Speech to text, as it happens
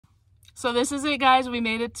So this is it, guys. We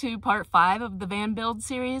made it to part 5 of the van build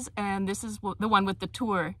series, and this is the one with the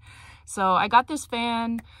tour. So I got this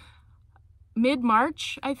van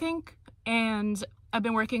mid-March, I think, and I've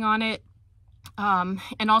been working on it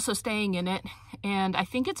and also staying in it. And I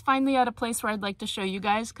think it's finally at a place where I'd like to show you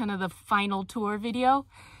guys kind of the final tour video.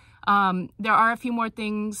 There are a few more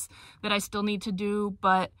things that I still need to do,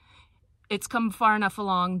 but it's come far enough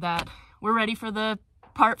along that we're ready for the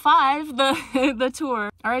part 5, the tour.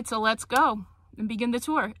 All right, so let's go and begin the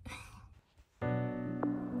tour.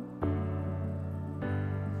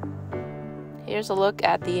 Here's a look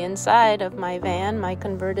at the inside of my van, my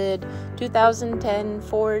converted 2010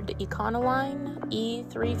 Ford Econoline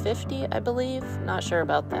E350, I believe. Not sure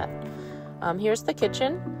about that. Here's the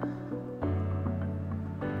kitchen.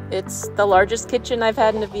 It's the largest kitchen I've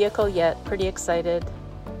had in a vehicle yet. Pretty excited.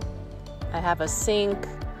 I have a sink.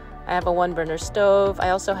 I have a 1-burner stove.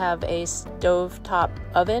 I also have a stovetop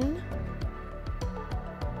oven.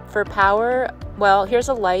 For power, well, here's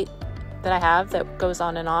a light that I have that goes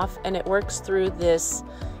on and off, and it works through this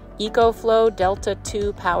EcoFlow Delta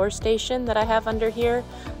 2 power station that I have under here.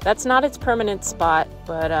 That's not its permanent spot,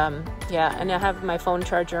 but yeah, and I have my phone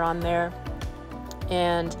charger on there,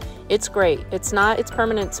 and it's great. It's not its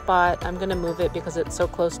permanent spot. I'm gonna move it because it's so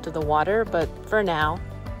close to the water, but for now.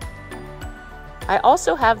 I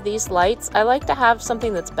also have these lights. I like to have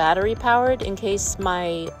something that's battery powered in case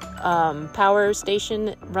my power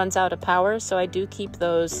station runs out of power, so I do keep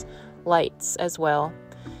those lights as well.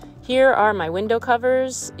 Here are my window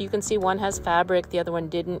covers. You can see one has fabric, the other one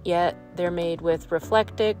didn't yet. They're made with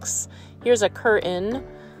Reflectix. Here's a curtain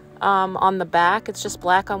on the back. It's just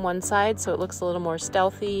black on one side, so it looks a little more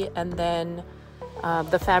stealthy, and then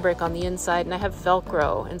the fabric on the inside, and I have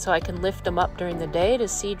Velcro, and so I can lift them up during the day to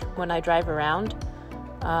see when I drive around.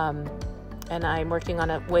 And I'm working on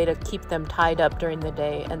a way to keep them tied up during the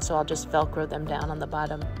day, and so I'll just Velcro them down on the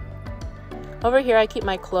bottom. Over here I keep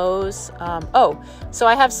my clothes. Oh, so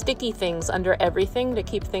I have sticky things under everything to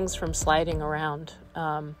keep things from sliding around.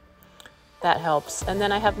 That helps. And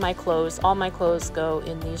then I have my clothes. All my clothes go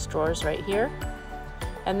in these drawers right here.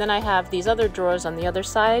 And then I have these other drawers on the other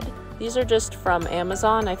side. These are just from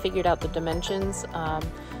Amazon. I figured out the dimensions.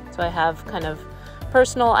 So I have kind of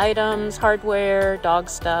personal items, hardware, dog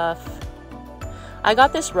stuff. I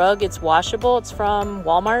got this rug. It's washable. It's from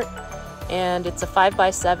Walmart, and it's a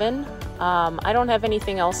 5x7. I don't have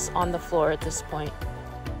anything else on the floor at this point.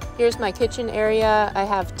 Here's my kitchen area. I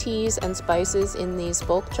have teas and spices in these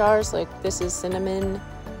bulk jars, like this is cinnamon.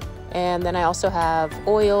 And then I also have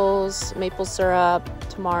oils, maple syrup,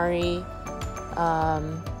 tamari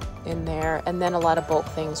in there. And then a lot of bulk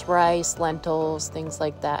things, rice, lentils, things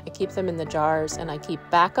like that. I keep them in the jars, and I keep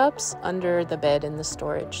backups under the bed in the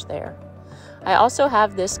storage there. I also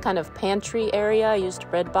have this kind of pantry area. I used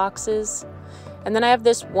bread boxes. And then I have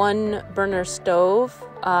this 1-burner stove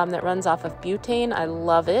that runs off of butane. I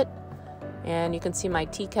love it. And you can see my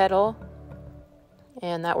tea kettle,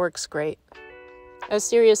 and that works great. A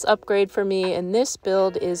serious upgrade for me in this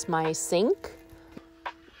build is my sink.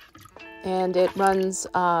 And it runs,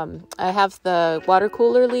 I have the water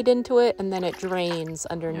cooler lead into it, and then it drains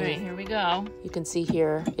underneath. All right, here we go. You can see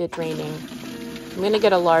here it draining. I'm going to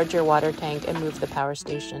get a larger water tank and move the power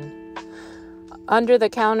station. Under the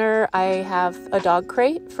counter, I have a dog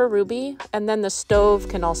crate for Ruby, and then the stove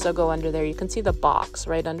can also go under there. You can see the box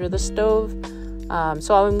right under the stove.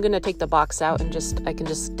 So I'm going to take the box out, and I can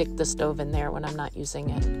just stick the stove in there when I'm not using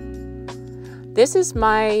it. This is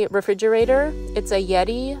my refrigerator. It's a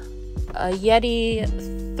Yeti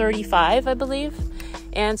 35, I believe.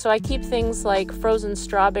 And so I keep things like frozen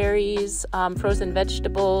strawberries, frozen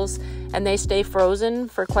vegetables, and they stay frozen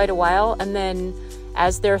for quite a while. And then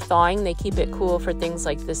as they're thawing, they keep it cool for things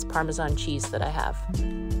like this Parmesan cheese that I have.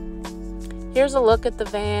 Here's a look at the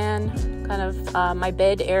van, kind of my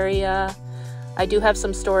bed area. I do have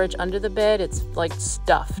some storage under the bed. It's like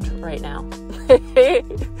stuffed right now.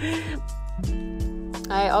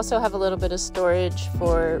 I also have a little bit of storage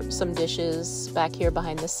for some dishes back here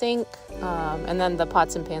behind the sink. And then the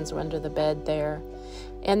pots and pans are under the bed there.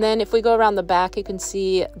 And then if we go around the back, you can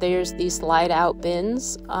see there's these slide out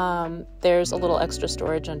bins. There's a little extra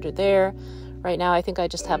storage under there. Right now, I think I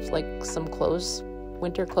just have like some clothes,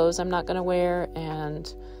 winter clothes I'm not gonna wear,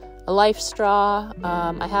 and a life straw.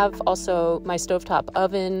 I have also my stovetop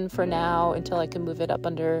oven for now until I can move it up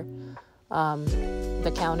under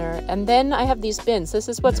the counter. And then I have these bins. This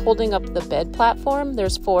is what's holding up the bed platform.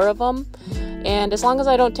 There's 4 of them. And as long as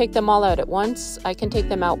I don't take them all out at once, I can take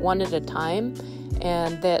them out one at a time.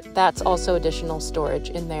 And that's also additional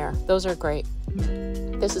storage in there. Those are great.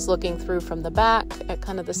 This is looking through from the back at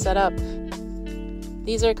kind of the setup.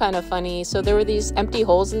 These are kind of funny. So there were these empty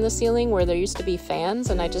holes in the ceiling where there used to be fans,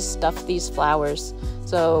 and I just stuffed these flowers.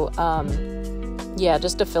 So yeah,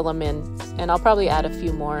 just to fill them in. And I'll probably add a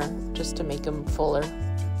few more just to make them fuller.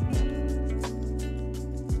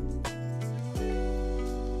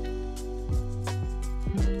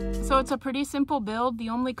 So it's a pretty simple build. The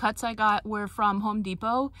only cuts I got were from Home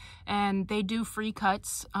Depot, and they do free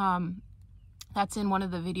cuts. That's in one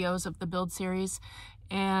of the videos of the build series.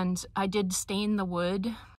 And I did stain the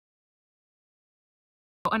wood.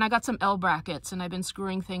 And I got some L brackets, and I've been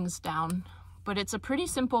screwing things down. But it's a pretty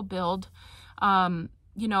simple build.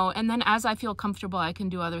 You know, and then as I feel comfortable, I can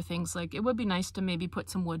do other things. Like, it would be nice to maybe put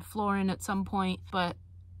some wood floor in at some point, but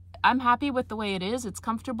I'm happy with the way it is. It's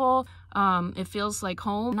comfortable. It feels like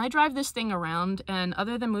home. And I drive this thing around, and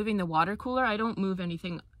other than moving the water cooler, I don't move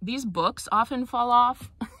anything. These books often fall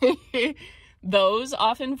off. Those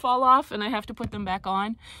often fall off, and I have to put them back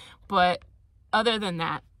on. But other than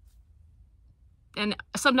that, and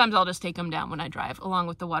sometimes I'll just take them down when I drive, along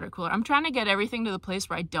with the water cooler. I'm trying to get everything to the place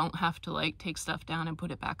where I don't have to, like, take stuff down and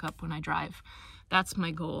put it back up when I drive. That's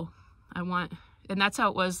my goal. And that's how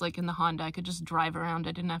it was, like, in the Honda. I could just drive around.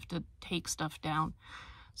 I didn't have to take stuff down.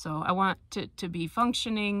 So I want it to be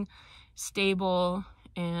functioning, stable,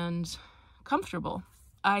 and comfortable.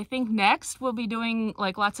 I think next we'll be doing,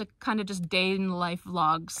 like, lots of kind of just day-in-life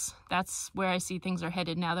vlogs. That's where I see things are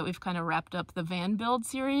headed now that we've kind of wrapped up the van build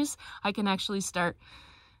series. I can actually start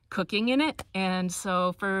cooking in it. And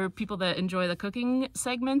so for people that enjoy the cooking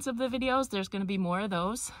segments of the videos, there's going to be more of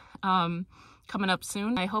those coming up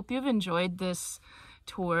soon. I hope you've enjoyed this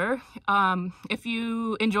tour. If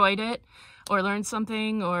you enjoyed it or learned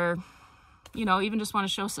something, or, you know, even just want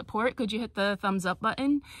to show support, could you hit the thumbs up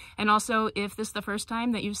button? And also, if this is the first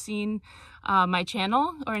time that you've seen my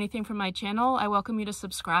channel or anything from my channel, I welcome you to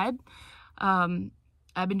subscribe.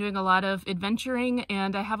 I've been doing a lot of adventuring,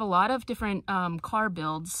 and I have a lot of different car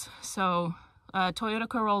builds. So Toyota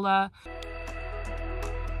Corolla,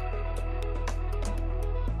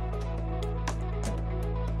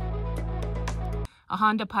 a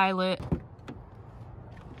Honda Pilot,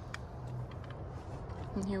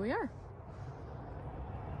 and here we are.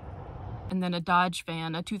 And then a Dodge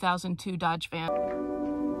van, a 2002 Dodge van.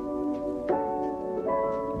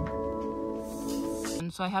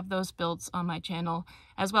 And so I have those builds on my channel,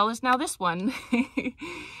 as well as now this one.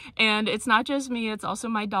 And it's not just me, it's also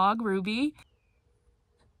my dog, Ruby.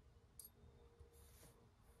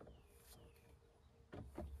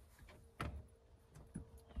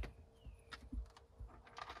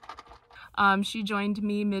 She joined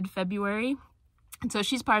me mid-February, and so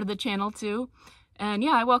she's part of the channel too. And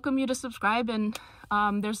yeah, I welcome you to subscribe, and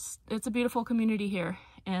it's a beautiful community here,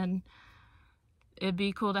 and it'd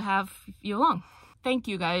be cool to have you along. Thank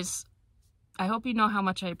you guys. I hope you know how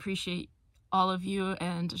much I appreciate all of you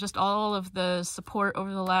and just all of the support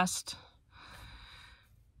over the last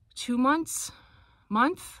 2 months,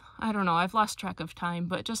 I don't know, I've lost track of time,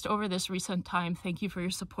 but just over this recent time, thank you for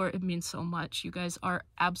your support. It means so much. You guys are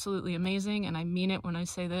absolutely amazing, and I mean it when I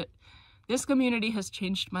say that this community has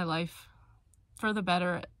changed my life for the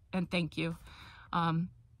better, and thank you.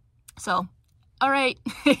 So, all right.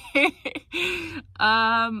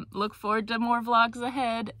 Look forward to more vlogs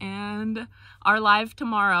ahead, and our live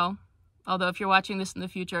tomorrow. Although if you're watching this in the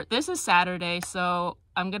future, this is Saturday, so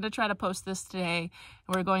I'm going to try to post this today.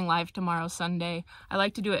 We're going live tomorrow, Sunday. I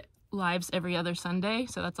like to do it lives every other Sunday,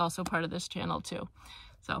 so that's also part of this channel too.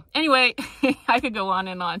 So anyway, I could go on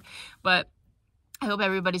and on, but I hope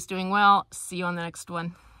everybody's doing well. See you on the next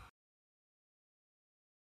one.